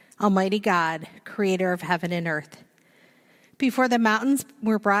 Almighty God, creator of heaven and earth. Before the mountains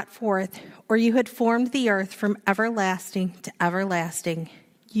were brought forth, or you had formed the earth from everlasting to everlasting,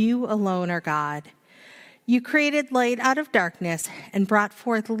 you alone are God. You created light out of darkness and brought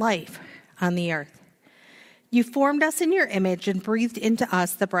forth life on the earth. You formed us in your image and breathed into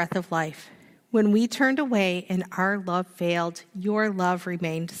us the breath of life. When we turned away and our love failed, your love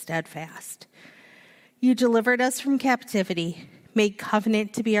remained steadfast. You delivered us from captivity, made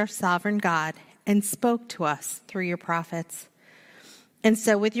covenant to be our sovereign God, and spoke to us through your prophets. And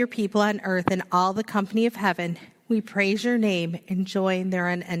so with your people on earth and all the company of heaven, we praise your name and join their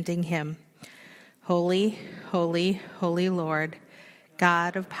unending hymn. Holy, holy, holy Lord,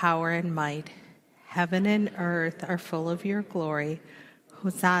 God of power and might, heaven and earth are full of your glory.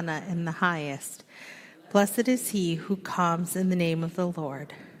 Hosanna in the highest. Blessed is he who comes in the name of the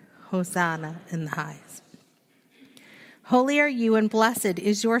Lord. Hosanna in the highest. Holy are you and blessed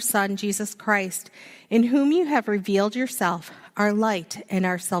is your Son, Jesus Christ, in whom you have revealed yourself, our light and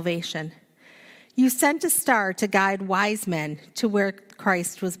our salvation. You sent a star to guide wise men to where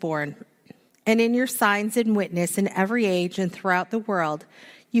Christ was born. And in your signs and witness in every age and throughout the world,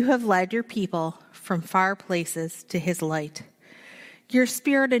 you have led your people from far places to his light. Your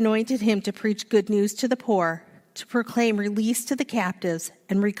Spirit anointed him to preach good news to the poor, to proclaim release to the captives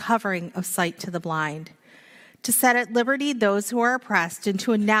and recovering of sight to the blind, to set at liberty those who are oppressed, and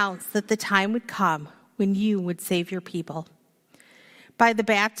to announce that the time would come when you would save your people. By the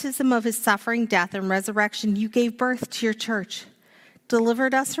baptism of his suffering, death, and resurrection, you gave birth to your church,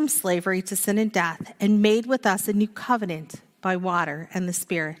 delivered us from slavery to sin and death, and made with us a new covenant by water and the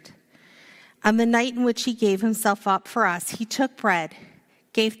Spirit. On the night in which he gave himself up for us, he took bread,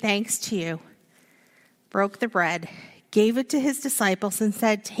 gave thanks to you, broke the bread, gave it to his disciples, and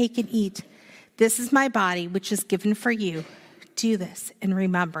said, "Take and eat. This is my body, which is given for you. Do this in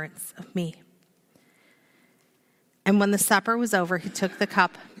remembrance of me." And when the supper was over, he took the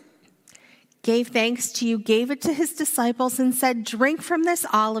cup, gave thanks to you, gave it to his disciples, and said, "Drink from this,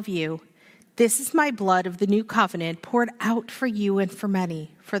 all of you. This is my blood of the new covenant, poured out for you and for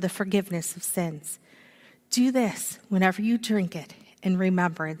many for the forgiveness of sins. Do this whenever you drink it in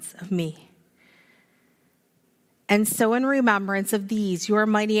remembrance of me." And so in remembrance of these, your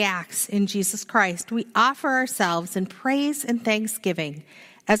mighty acts in Jesus Christ, we offer ourselves in praise and thanksgiving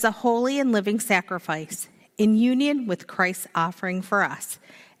as a holy and living sacrifice in union with Christ's offering for us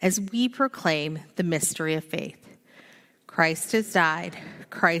as we proclaim the mystery of faith. Christ has died.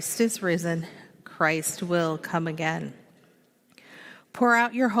 Christ is risen. Christ will come again. Pour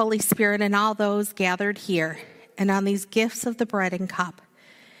out your Holy Spirit on all those gathered here and on these gifts of the bread and cup.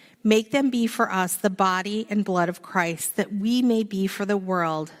 Make them be for us the body and blood of Christ, that we may be for the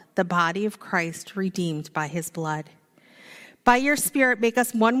world the body of Christ redeemed by his blood. By your Spirit, make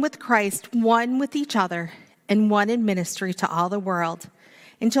us one with Christ, one with each other, and one in ministry to all the world,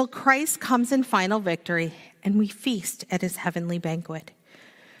 until Christ comes in final victory and we feast at his heavenly banquet.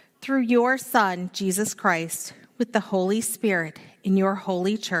 Through your Son, Jesus Christ, with the Holy Spirit in your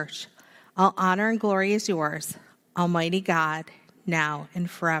holy church, all honor and glory is yours, Almighty God, now and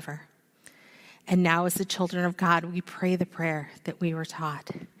forever. And now, as the children of God, we pray the prayer that we were taught.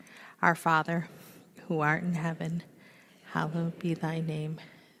 Our Father, who art in heaven, hallowed be thy name.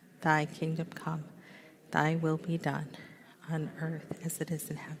 Thy kingdom come, thy will be done, on earth as it is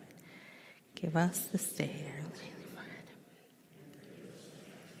in heaven. Give us this day our daily bread.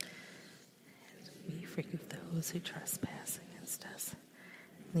 And we forgive those who trespass against us.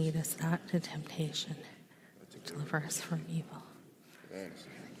 Lead us not into temptation, but deliver us from evil. Thanks.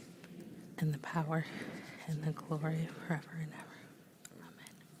 And the power and the glory forever and ever. Amen.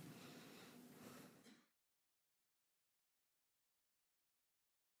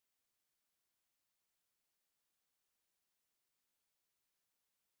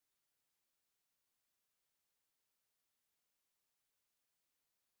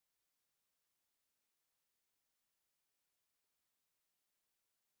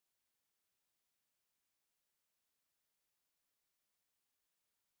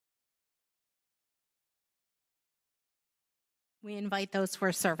 We invite those who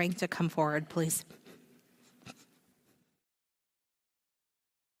are serving to come forward, please.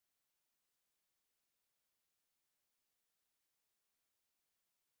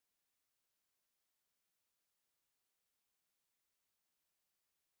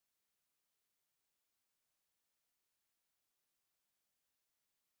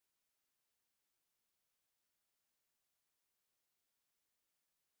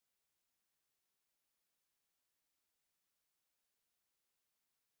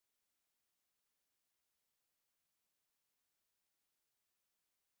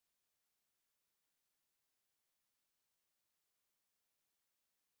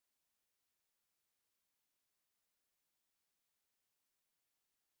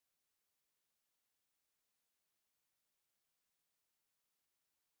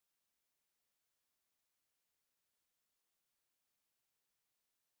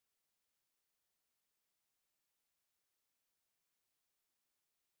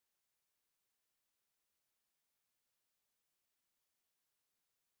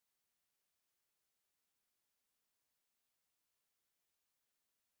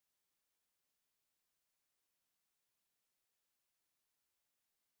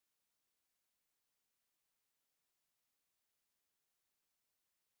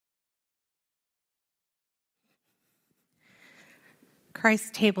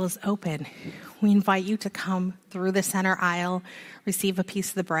 Christ's table is open. We invite you to come through the center aisle, receive a piece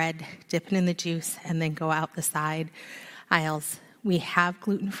of the bread, dip it in the juice, and then go out the side aisles. We have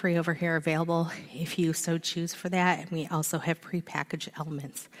gluten-free over here available if you so choose for that, and we also have prepackaged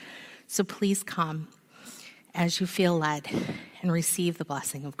elements. So please come as you feel led and receive the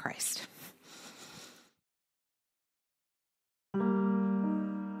blessing of Christ.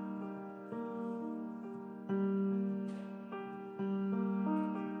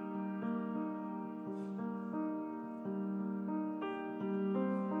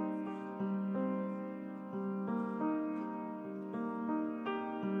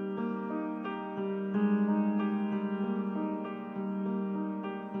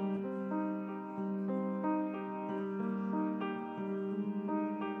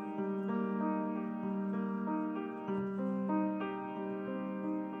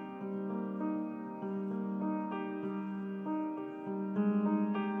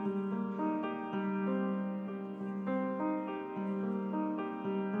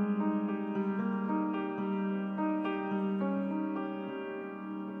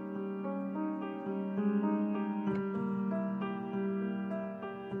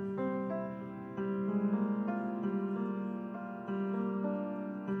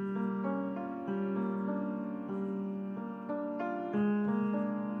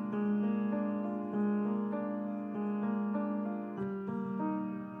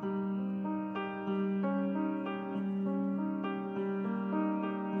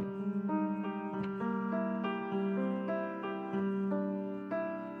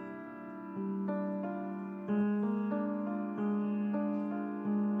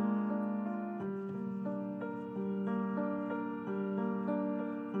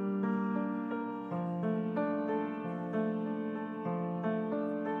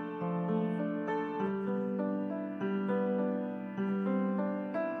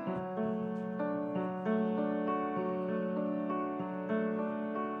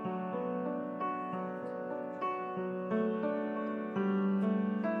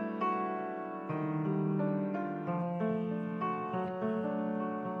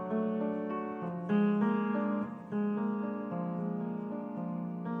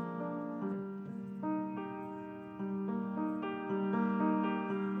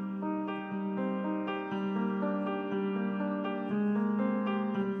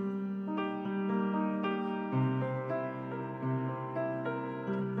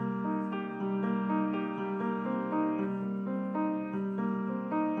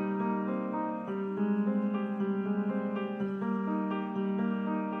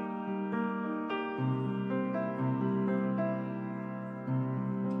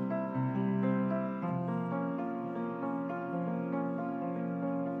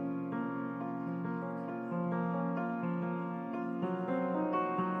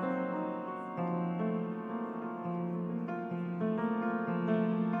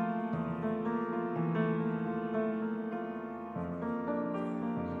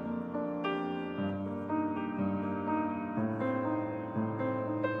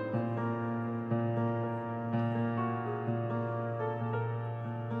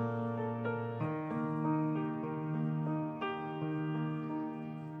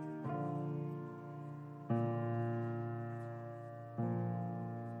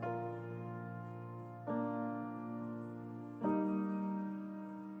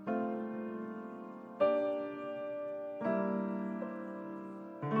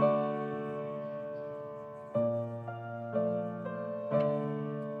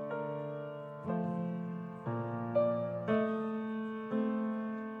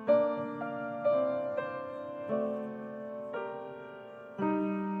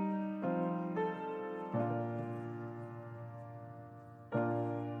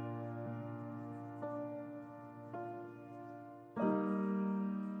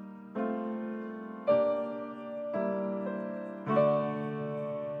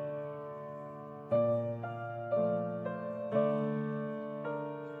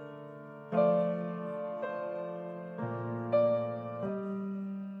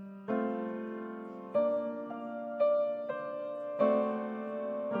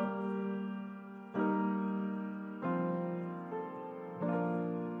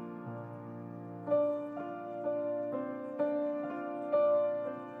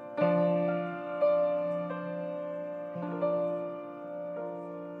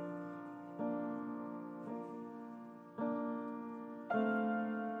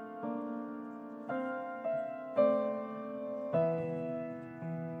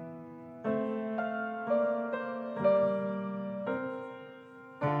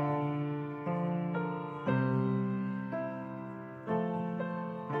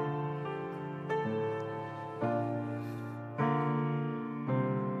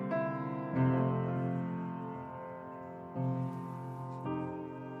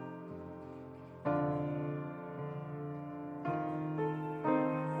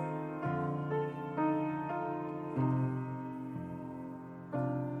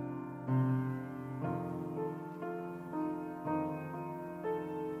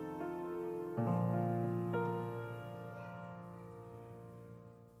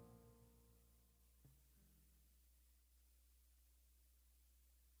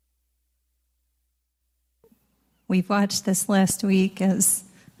 We've watched this last week as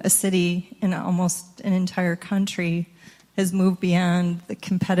a city and almost an entire country has moved beyond the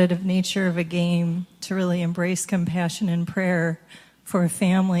competitive nature of a game to really embrace compassion and prayer for a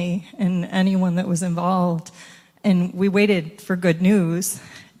family and anyone that was involved. And we waited for good news.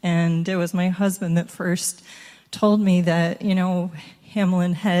 And it was my husband that first told me that,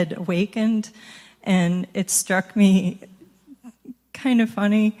 Hamlin had awakened. And it struck me kind of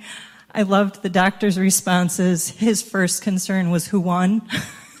funny. I loved the doctor's responses. His first concern was who won.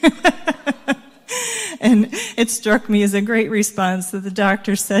 And it struck me as a great response that the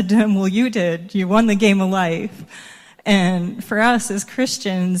doctor said to him, well, you did. You won the game of life. And for us as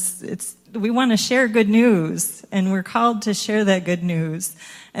Christians, we want to share good news, and we're called to share that good news.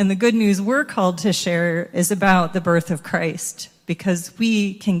 And the good news we're called to share is about the birth of Christ, because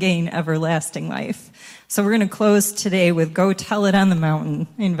we can gain everlasting life. So we're going to close today with Go Tell It on the Mountain.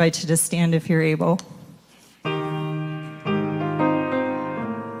 I invite you to stand if you're able.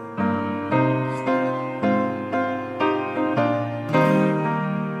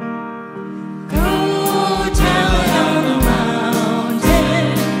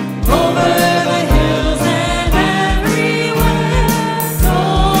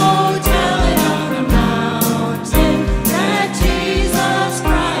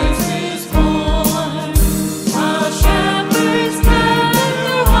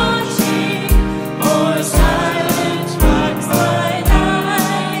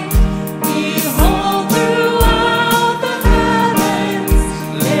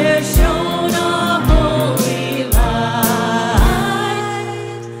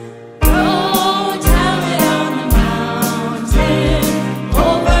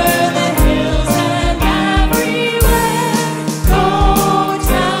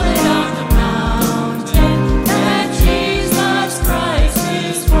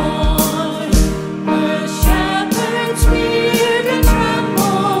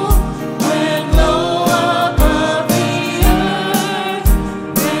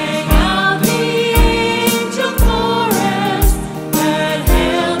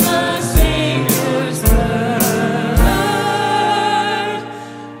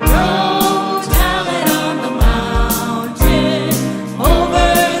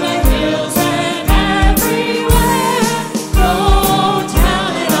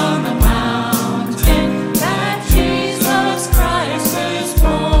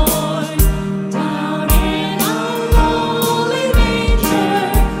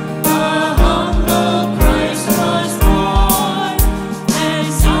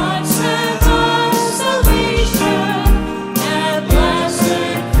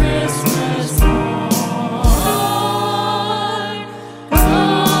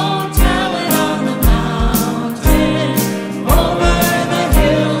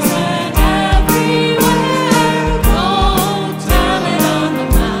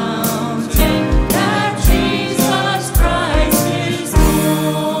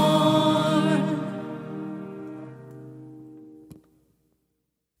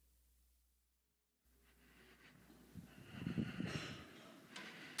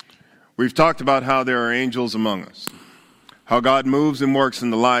 We've talked about how there are angels among us, how God moves and works in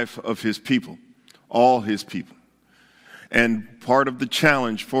the life of his people, all his people. And part of the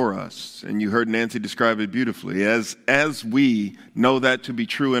challenge for us, and you heard Nancy describe it beautifully, as we know that to be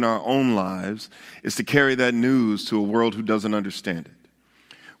true in our own lives, is to carry that news to a world who doesn't understand it.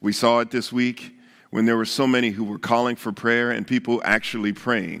 We saw it this week when there were so many who were calling for prayer and people actually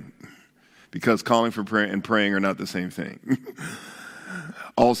praying, because calling for prayer and praying are not the same thing.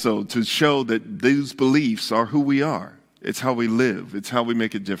 Also, to show that these beliefs are who we are. It's how we live. It's how we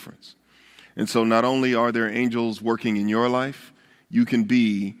make a difference. And so not only are there angels working in your life, you can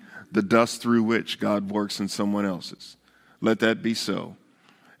be the dust through which God works in someone else's. Let that be so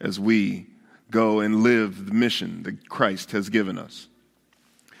as we go and live the mission that Christ has given us.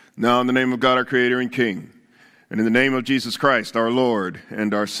 Now, in the name of God, our Creator and King, and in the name of Jesus Christ, our Lord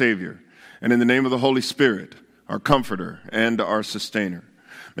and our Savior, and in the name of the Holy Spirit, our Comforter and our Sustainer,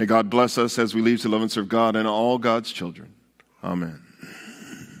 may God bless us as we leave to love and serve God and all God's children. Amen.